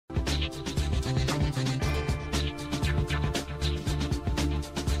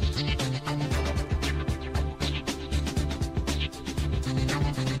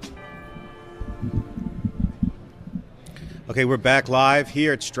Okay, we're back live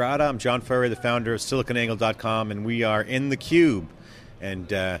here at Strata. I'm John Furrier, the founder of SiliconAngle.com, and we are in the Cube.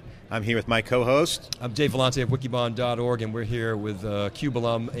 And I'm here with my co-host. I'm Dave Vellante of Wikibon.org, and we're here with Cube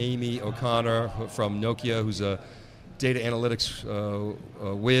alum Amy O'Connor from Nokia, who's a data analytics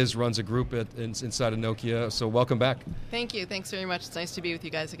whiz, runs a group inside of Nokia. So welcome back. Thank you. Thanks very much. It's nice to be with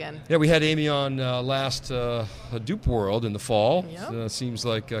you guys again. Yeah, we had Amy on last Hadoop World in the fall. Yep. Seems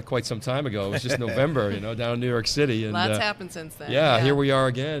like quite some time ago. It was just November, down in New York City. And, Lots happened since then. Yeah, here we are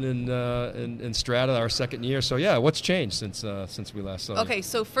again in Strata, our second year. So yeah, what's changed since we last saw you? Okay,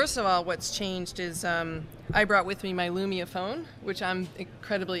 so first of all, what's changed is I brought with me my Lumia phone, which I'm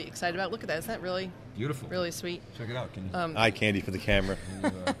incredibly excited about. Look at that. Isn't that really beautiful? Really sweet. Check it out. Eye candy for the camera.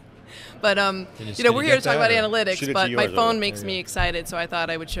 But we're here to talk about analytics, but my phone makes me excited, so I thought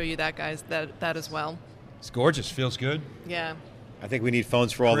I would show you that, guys, that as well. It's gorgeous. Feels good. Yeah. I think we need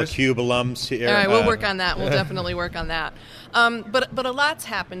phones for all the Cube alums here. All right, we'll work on that. We'll definitely work on that. But a lot's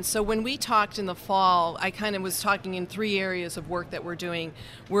happened. So when we talked in the fall, I kind of was talking in three areas of work that we're doing.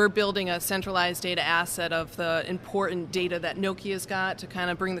 We're building a centralized data asset of the important data that Nokia's got to kind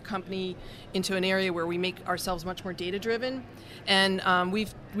of bring the company into an area where we make ourselves much more data-driven. And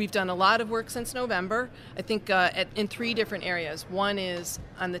we've done a lot of work since November, I think in three different areas. One is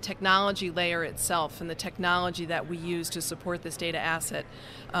on the technology layer itself and the technology that we use to support this data asset.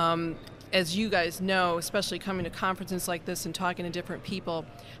 As you guys know, especially coming to conferences like this and talking to different people,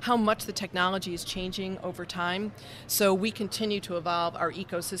 how much the technology is changing over time. So we continue to evolve our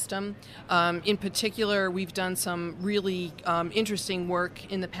ecosystem. In particular, we've done some really interesting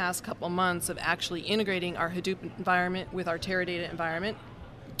work in the past couple months of actually integrating our Hadoop environment with our Teradata environment.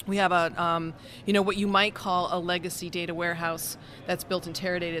 We have a, what you might call a legacy data warehouse that's built in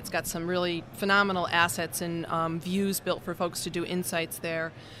Teradata. It's got some really phenomenal assets and views built for folks to do insights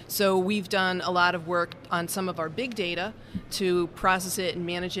there. So we've done a lot of work on some of our big data to process it and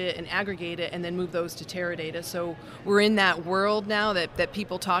manage it and aggregate it and then move those to Teradata. So we're in that world now that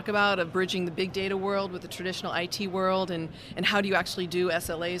people talk about of bridging the big data world with the traditional IT world and how do you actually do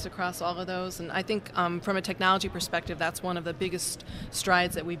SLAs across all of those. And I think from a technology perspective, that's one of the biggest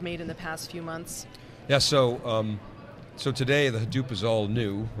strides that we've made in the past few months. Yeah, so today the Hadoop is all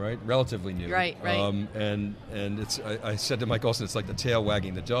new, right? Relatively new. Right. And it's I said to Mike Olson, it's like the tail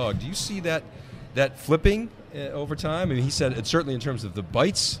wagging the dog. Do you see that flipping over time? I mean, he said it's certainly in terms of the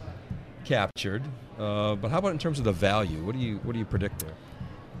bytes captured, but how about in terms of the value? What do you predict there?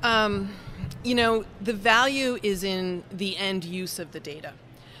 The value is in the end use of the data.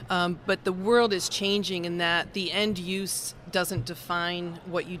 But the world is changing in that the end use doesn't define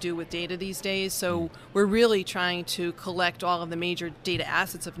what you do with data these days. So we're really trying to collect all of the major data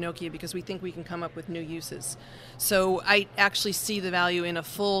assets of Nokia because we think we can come up with new uses. So I actually see the value in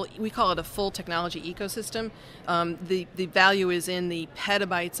we call it a full technology ecosystem. The value is in the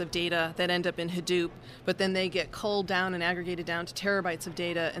petabytes of data that end up in Hadoop, but then they get culled down and aggregated down to terabytes of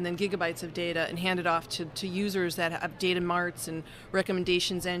data and then gigabytes of data and handed off to users that have data marts and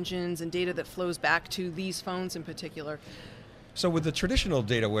recommendations engines and data that flows back to these phones in particular. So with the traditional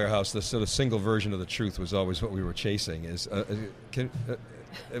data warehouse, the sort of single version of the truth was always what we were chasing.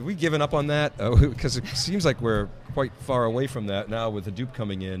 Have we given up on that? Because it seems like we're quite far away from that now with Hadoop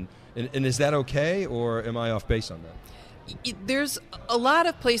coming in. And is that okay, or am I off base on that? There's a lot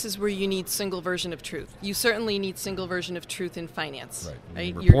of places where you need single version of truth. You certainly need single version of truth in finance.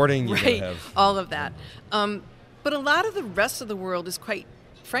 Right? Reporting, you're right, have all of that. But a lot of the rest of the world is quite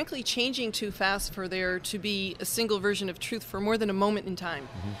frankly changing too fast for there to be a single version of truth for more than a moment in time.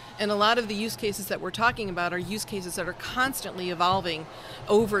 And a lot of the use cases that we're talking about are use cases that are constantly evolving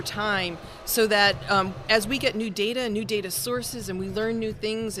over time so that as we get new data sources and we learn new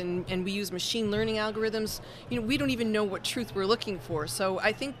things and we use machine learning algorithms, we don't even know what truth we're looking for. So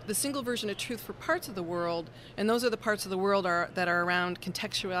I think the single version of truth for parts of the world, and those are the parts of the world that are around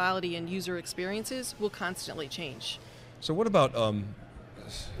contextuality and user experiences, will constantly change. So what about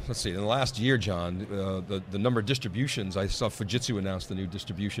let's see, in the last year, John, the number of distributions, I saw Fujitsu announce the new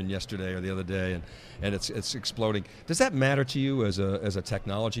distribution yesterday or the other day, and it's exploding. Does that matter to you as a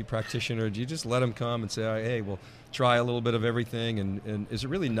technology practitioner? Do you just let them come and say, hey, we'll try a little bit of everything, and is it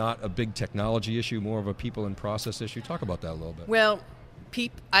really not a big technology issue, more of a people and process issue? Talk about that a little bit. Well,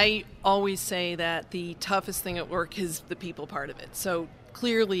 I always say that the toughest thing at work is the people part of it. So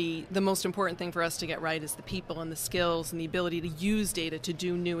clearly the most important thing for us to get right is the people and the skills and the ability to use data to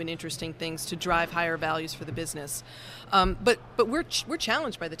do new and interesting things to drive higher values for the business. But we're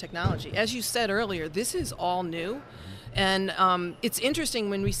challenged by the technology. As you said earlier, this is all new. And it's interesting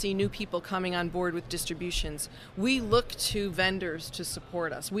when we see new people coming on board with distributions. We look to vendors to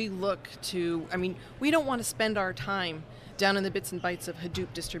support us. We don't want to spend our time down in the bits and bytes of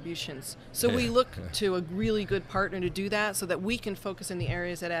Hadoop distributions. So we look to a really good partner to do that so that we can focus in the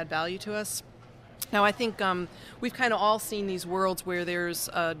areas that add value to us. Now, I think we've kind of all seen these worlds where there's,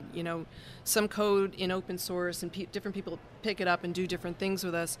 some code in open source and different people pick it up and do different things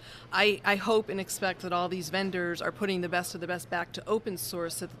with us. I hope and expect that all these vendors are putting the best of the best back to open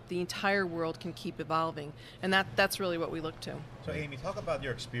source so that the entire world can keep evolving. And that's really what we look to. So, Amy, talk about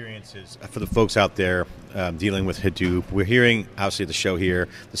your experiences for the folks out there dealing with Hadoop. We're hearing, obviously, at the show here,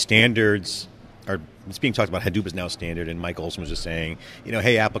 the standards it's being talked about. Hadoop is now standard, and Mike Olson was just saying,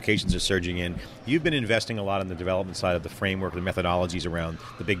 hey, applications are surging in. You've been investing a lot in the development side of the framework, the methodologies around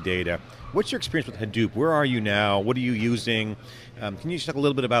the big data. What's your experience with Hadoop? Where are you now? What are you using? Can you just talk a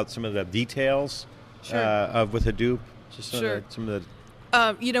little bit about some of the details with Hadoop? Just some of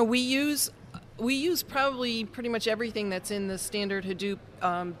the. We use probably pretty much everything that's in the standard Hadoop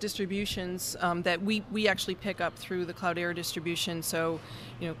distributions that we actually pick up through the Cloudera distribution. So,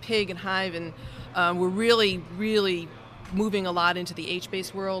 Pig and Hive, and we're really, really moving a lot into the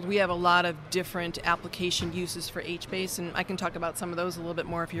HBase world. We have a lot of different application uses for HBase, and I can talk about some of those a little bit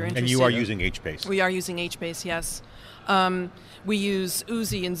more if you're interested. And you are using HBase. We are using HBase, yes. We use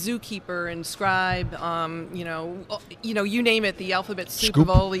Uzi and Zookeeper and Scribe. You name it. The alphabet soup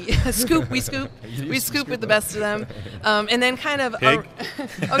of all the scoop. We scoop with the best of them, and then kind of. Pig?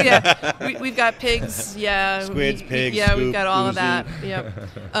 We've got pigs. Yeah, squids, pigs. Yeah, scoop, we've got all Uzi. of that. Yep.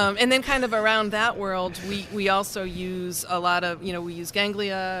 And then kind of around that world, we also use a lot of. We use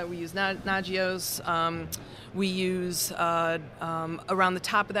Ganglia. We use Nagios. We use, around the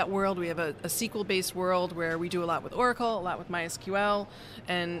top of that world, we have a SQL-based world where we do a lot with Oracle, a lot with MySQL,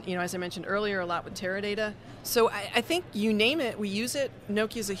 and, as I mentioned earlier, a lot with Teradata. So I think you name it, we use it.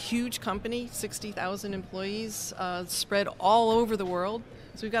 Nokia is a huge company, 60,000 employees, spread all over the world.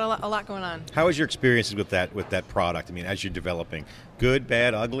 So we've got a lot going on. How is your experiences with that product? I mean, as you're developing, good,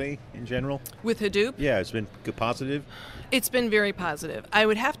 bad, ugly in general? With Hadoop? Yeah, it's been good, positive. It's been very positive. I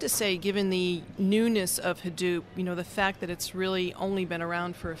would have to say, given the newness of Hadoop, the fact that it's really only been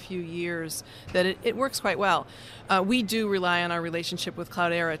around for a few years, that it works quite well. We do rely on our relationship with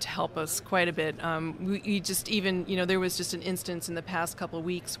Cloudera to help us quite a bit. We just even, there was just an instance in the past couple of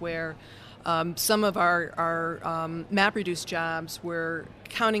weeks where some of our MapReduce jobs were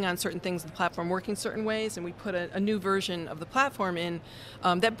counting on certain things in the platform working certain ways, and we put a new version of the platform in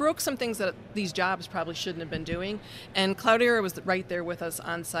that broke some things that these jobs probably shouldn't have been doing. And Cloudera was right there with us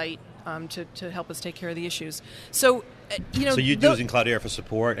on site to help us take care of the issues. So, So you're using Cloudera for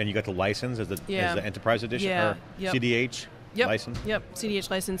support, and you got the license as the enterprise edition or CDH? License? Yep, CDH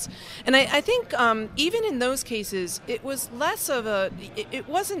license. And I think even in those cases, it was less of it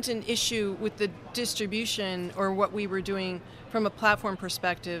wasn't an issue with the distribution or what we were doing from a platform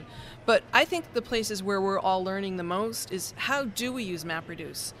perspective, but I think the places where we're all learning the most is how do we use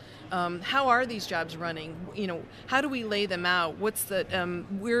MapReduce? How are these jobs running? How do we lay them out?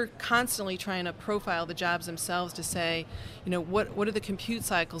 We're constantly trying to profile the jobs themselves to say, what do the compute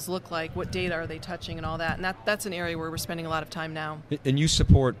cycles look like? What data are they touching and all that? And that's an area where we're spending a lot of time now. And you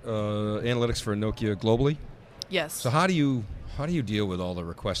support analytics for Nokia globally? Yes. So how do you deal with all the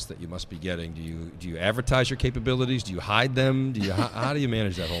requests that you must be getting? Do you advertise your capabilities? Do you hide them? How do you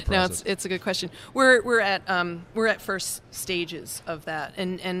manage that whole process? No, it's a good question. We're at first stages of that,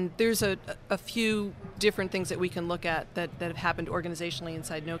 and there's a few different things that we can look at that have happened organizationally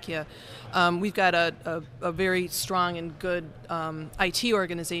inside Nokia. We've got a very strong and good IT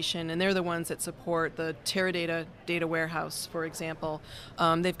organization, and they're the ones that support the Teradata data warehouse, for example.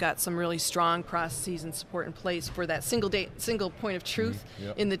 They've got some really strong processes and support in place for that single point of truth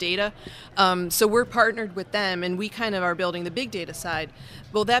in the data. So we're partnered with them, and we kind of are building the big data side.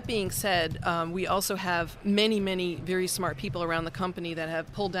 Well, that being said, we also have many, many very smart people around the company that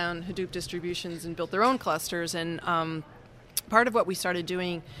have pulled down Hadoop distributions and built their own clusters. And part of what we started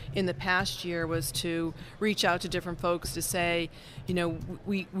doing in the past year was to reach out to different folks to say,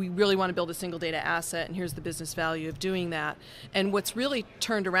 we really want to build a single data asset, and here's the business value of doing that. And what's really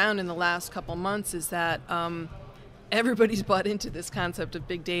turned around in the last couple months is that everybody's bought into this concept of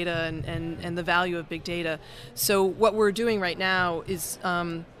big data and the value of big data. So what we're doing right now is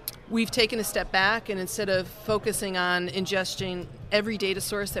we've taken a step back, and instead of focusing on ingesting every data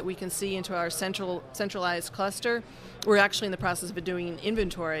source that we can see into our centralized cluster, we're actually in the process of doing an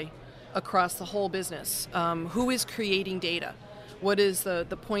inventory across the whole business. Who is creating data? What is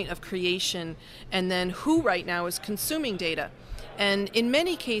the point of creation? And then who right now is consuming data? And in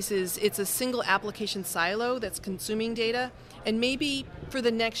many cases, it's a single application silo that's consuming data. And maybe for the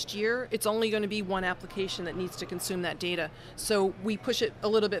next year, it's only going to be one application that needs to consume that data. So we push it a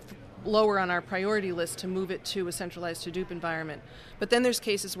little bit lower on our priority list to move it to a centralized Hadoop environment. But then there's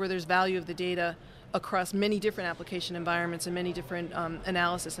cases where there's value of the data across many different application environments and many different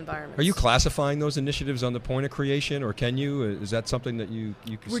analysis environments. Are you classifying those initiatives on the point of creation, or can you? Is that something that you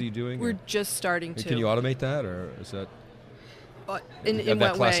can see doing? We're just starting to. Can you automate that, or is that? In that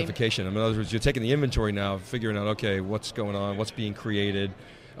what classification? way? In other words, you're taking the inventory now, figuring out, okay, what's going on, what's being created.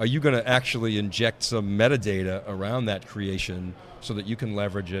 Are you going to actually inject some metadata around that creation so that you can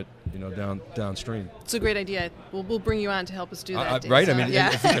leverage it, downstream? It's a great idea. We'll bring you on to help us do that. Right. I mean,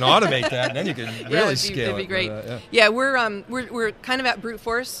 if you can automate that, then you can really scale it'd be great. it. Yeah, we're kind of at brute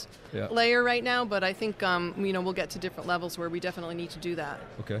force Yeah. layer right now, but I think we'll get to different levels where we definitely need to do that.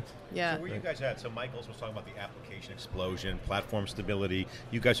 Okay. Yeah. So where you guys at? So Michael's was talking about the application explosion, platform stability.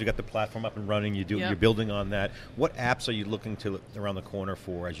 You guys have got the platform up and running. You're building on that. What apps are you looking to around the corner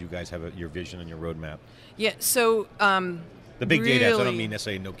for as you guys have your vision and your roadmap? Yeah. So. The big data apps, I don't mean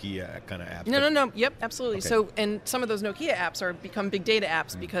necessarily Nokia kind of apps. No. Yep, absolutely. Okay. So, and some of those Nokia apps are become big data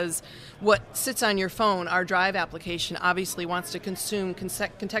apps because what sits on your phone, our Drive application, obviously wants to consume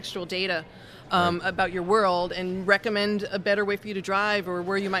contextual data about your world and recommend a better way for you to drive or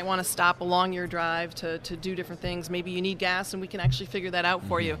where you might want to stop along your drive to do different things. Maybe you need gas and we can actually figure that out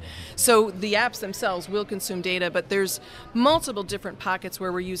for you. So the apps themselves will consume data, but there's multiple different pockets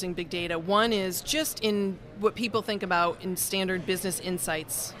where we're using big data. One is just in what people think about in standard business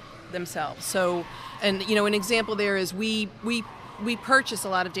insights themselves. So, and an example there is we purchase a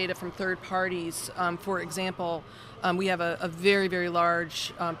lot of data from third parties. For example, we have a very, very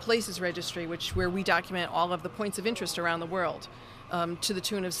large places registry where we document all of the points of interest around the world. To the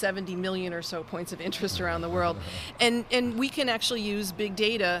tune of 70 million or so points of interest around the world. And we can actually use big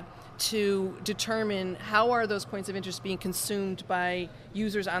data to determine how are those points of interest being consumed by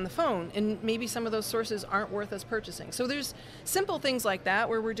users on the phone. And maybe some of those sources aren't worth us purchasing. So there's simple things like that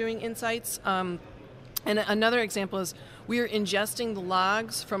where we're doing insights. And another example is we are ingesting the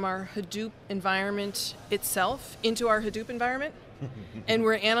logs from our Hadoop environment itself into our Hadoop environment. And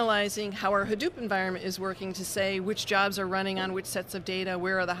we're analyzing how our Hadoop environment is working to say which jobs are running on which sets of data,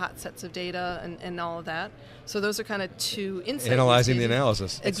 where are the hot sets of data, and all of that. So those are kind of two insights. Analyzing the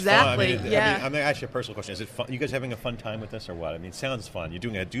analysis. Exactly. I'm going to ask you a personal question. Is it fun? You guys having a fun time with this or what? I mean, it sounds fun. You're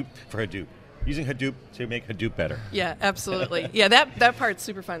doing Hadoop for Hadoop. Using Hadoop to make Hadoop better. Yeah, absolutely. Yeah, that part's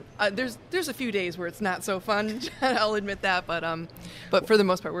super fun. There's a few days where it's not so fun. I'll admit that, but for the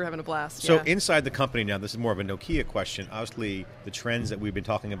most part, we're having a blast. So inside the company now, this is more of a Nokia question. Obviously, the trends that we've been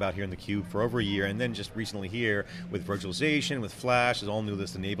talking about here in theCUBE for over a year, and then just recently here with virtualization, with Flash, is all new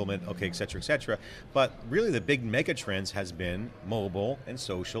this enablement, okay, et cetera, et cetera. But really, the big mega trends has been mobile and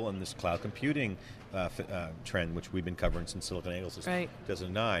social and this cloud computing trend, which we've been covering since SiliconANGLE since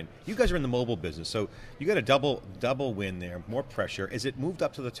 2009. You guys are in the mobile business, so you got a double win there, more pressure. Is it moved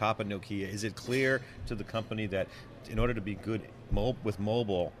up to the top of Nokia? Is it clear to the company that in order to be good with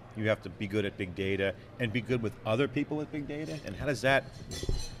mobile, you have to be good at big data and be good with other people with big data? And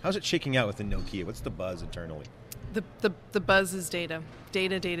how's it shaking out within Nokia? What's the buzz internally? The buzz is data.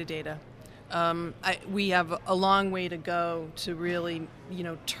 We have a long way to go to really,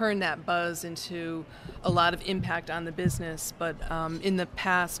 turn that buzz into a lot of impact on the business. But in the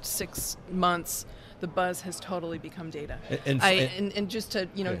past 6 months, the buzz has totally become data. And just to,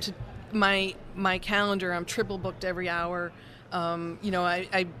 to my calendar, I'm triple booked every hour.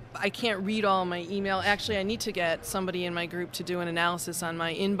 I can't read all my email. Actually, I need to get somebody in my group to do an analysis on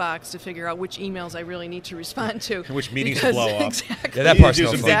my inbox to figure out which emails I really need to respond to. Which meetings to blow up. Exactly. Yeah, that part's do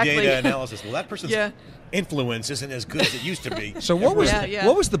no some fun. big data analysis. Well, that person's influence isn't as good as it used to be. So what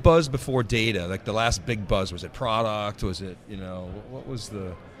was the buzz before data? Like the last big buzz, was it product? Was it, what was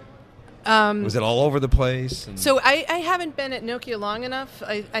the... was it all over the place? So I haven't been at Nokia long enough.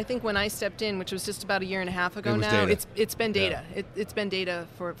 I think when I stepped in, which was just about a year and a half ago now, it's been data. Yeah. It's been data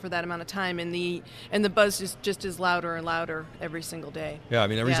for that amount of time, and the buzz just is louder and louder every single day. Yeah, I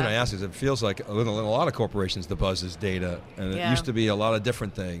mean, the reason I ask is it feels like in a lot of corporations the buzz is data, and it used to be a lot of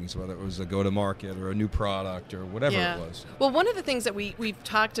different things, whether it was a go-to-market or a new product or whatever it was. Well, one of the things that we've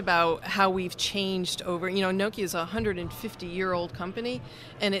talked about how we've changed over, Nokia is a 150-year-old company,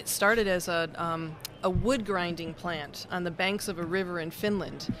 and it started as a wood grinding plant on the banks of a river in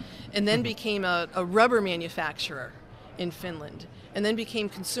Finland, and then became a rubber manufacturer in Finland, and then became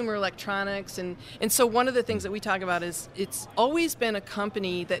consumer electronics. And so one of the things that we talk about is it's always been a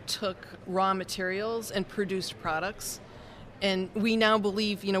company that took raw materials and produced products. And we now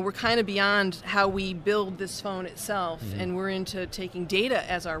believe, we're kind of beyond how we build this phone itself, and we're into taking data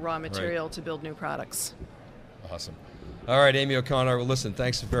as our raw material to build new products. Awesome. All right, Amy O'Connor. Well, listen,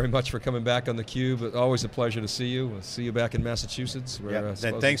 thanks very much for coming back on theCUBE. Always a pleasure to see you. We'll see you back in Massachusetts.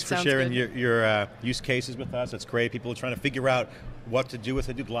 And thanks for sharing your use cases with us. It's great. People are trying to figure out what to do with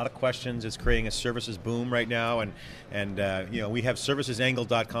it. A lot of questions. It's creating a services boom right now, and we have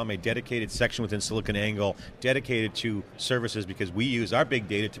servicesangle.com, a dedicated section within SiliconANGLE dedicated to services, because we use our big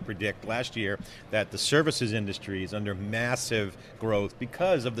data to predict last year that the services industry is under massive growth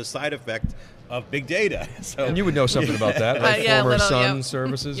because of the side effect of big data. So, and you would know something about that, right? Former Sun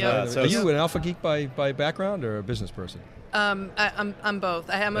Services. Yep. Right? So are you an alpha geek by background or a business person? I'm both.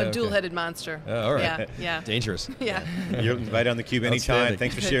 I'm a dual-headed monster. All right. Yeah. Dangerous. Yeah. You're invited on theCUBE anytime.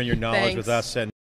 Thanks for sharing your knowledge with us. And